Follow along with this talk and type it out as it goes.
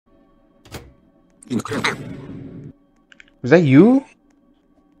Was that you?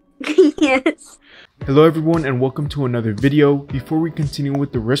 Yes. Hello everyone and welcome to another video. Before we continue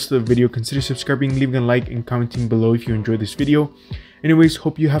with the rest of the video, consider subscribing, leaving a like, and commenting below if you enjoyed this video. Anyways,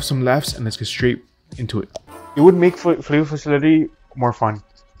 hope you have some laughs and let's get straight into it. It would make Flavor Facility more fun,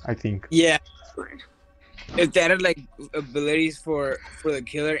 I think. Yeah. If they added like abilities for the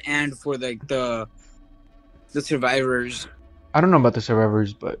killer and for like the survivors. I don't know about the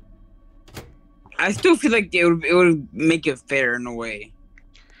survivors, but I still feel like it would make it fair in a way.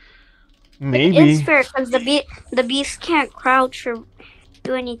 maybe. It's fair because the beast can't crouch or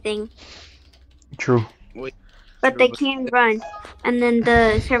do anything. True. But they can run. And then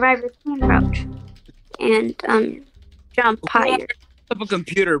the survivors can crouch. And jump higher. Up a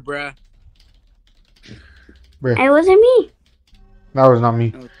computer, bruh. It wasn't me. That was not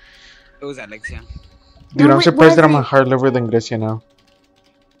me. It was Alexia. Dude, No, I'm it surprised that I'm a wasn't. hard liver than Grecia now.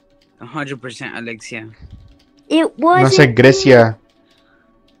 100% Alexia. It No, I wasn't said Grecia.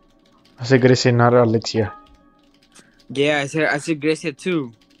 I said Grecia, not Alexia. Yeah, I said Gracia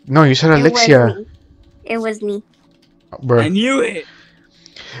too. No, you said me. Alexia. It was me. I Bruh. knew it.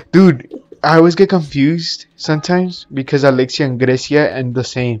 Dude, I always get confused sometimes because Alexia and Grecia end the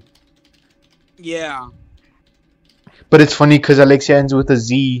same. Yeah. But it's funny because Alexia ends with a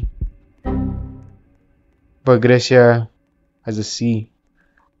Z. But Grecia has a C.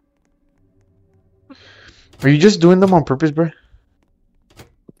 Are you just doing them on purpose, bro?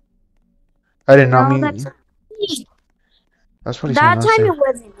 I did not No, mean. that's me. That's what he That said. time it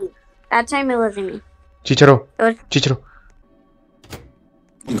wasn't me. That time it wasn't me. Chicharo. It was Chicharo.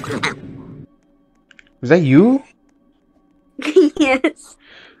 Was that you? yes.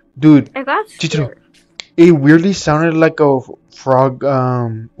 Dude, I got Chicharo. scared. It weirdly sounded like a frog.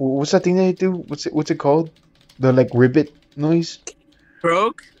 What's that thing they do? What's it called? The like ribbit noise.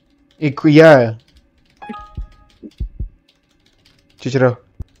 Broke? Yeah. Chicharo,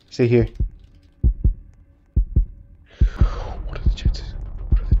 stay here. What are the chances?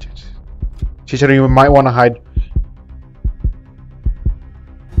 What are the chances? Chicharo, you might want to hide.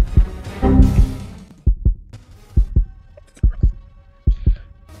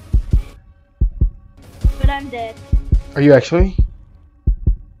 But I'm dead. Are you actually?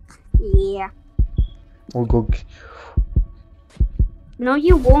 Yeah. We'll go. No,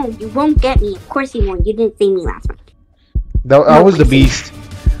 you won't. You won't get me. Of course you won't. You didn't see me last time. That was the beast.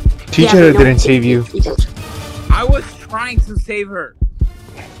 Chicharo didn't save you. I was trying to save her.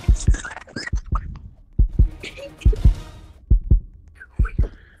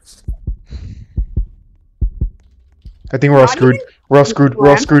 I think we're all screwed. We're all screwed. We're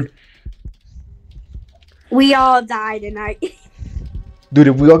all screwed. We all die tonight. Dude,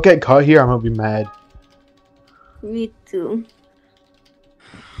 if we all get caught here, I'm gonna be mad. Me too.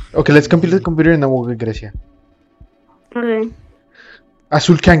 Okay, let's complete the computer and then we'll get Grecia. Okay.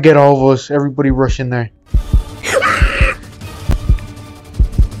 Azul can't get all of us. Everybody rush in there.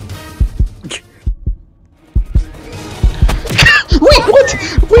 Wait,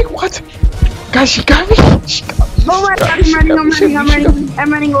 what? Wait, what? Guys, she got me. She got me. Oh my god,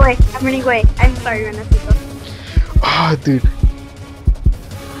 I'm running away. I'm sorry, Renacito. Ah, dude.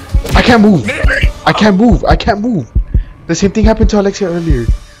 I can't move. I can't move. The same thing happened to Alexia earlier.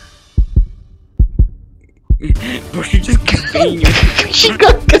 But you just keep being She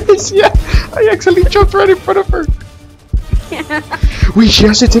got Grecia. I accidentally jumped right in front of her. Wait, she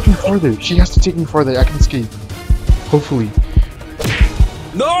has to take me farther. I can escape. Hopefully.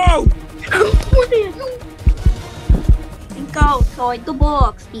 No! Go toy the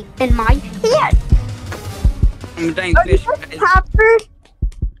box in my head. I'm dying Are you fish, just guys. captured?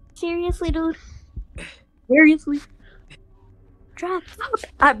 Seriously, dude. Seriously. Drop.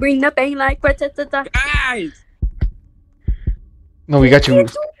 I bring the pain like Guys! No, we got you.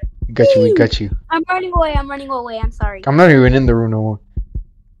 We got you. I'm running away. I'm sorry. I'm not even in the room no more.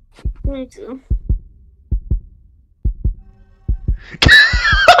 Me too.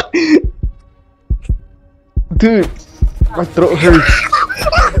 Dude, my throat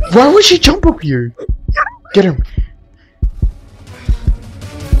hurts. Why would she jump up here? Get him.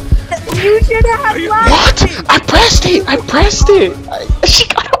 You should have left. What? I pressed it. She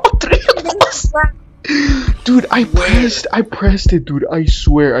got all three of us. Dude, I pressed it, dude. I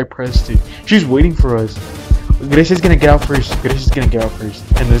swear I pressed it. She's waiting for us. Grecia's gonna get out first.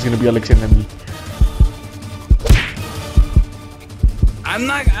 And there's gonna be Alexia and then me. I'm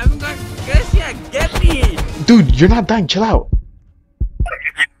not Gracia, get me! Dude, you're not dying. Chill out.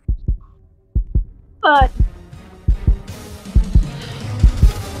 But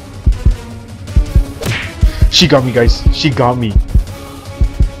She got me, guys. She got me.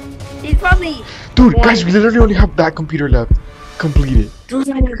 She's probably Dude, guys, we literally only have that computer left. Completed.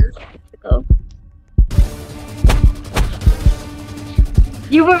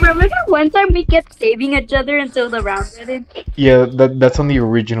 You remember that one time we kept saving each other until the round ended? Yeah, that's on the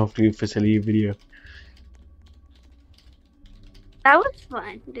original food facility video. That was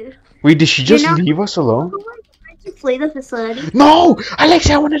fun, dude. Wait, did she just leave us alone? To flee the facility. No!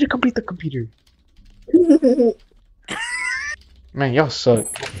 Alexia, I wanted to complete the computer. Man, y'all suck.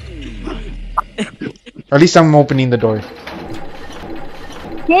 At least I'm opening the door.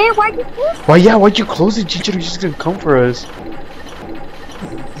 Hey, why'd you close it? Why, yeah, why'd you close it? Ginger was just gonna come for us.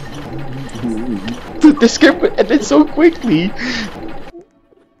 Dude, this game ended so quickly.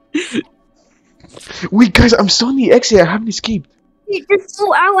 Wait, guys, I'm still in the exit. I haven't escaped. You just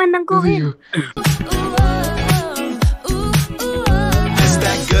go out and then go in. It's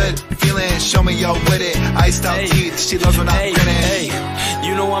that good feeling. Show me your with it. Iced out teeth. She loves when I grin it.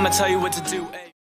 You know I'ma tell you what to do.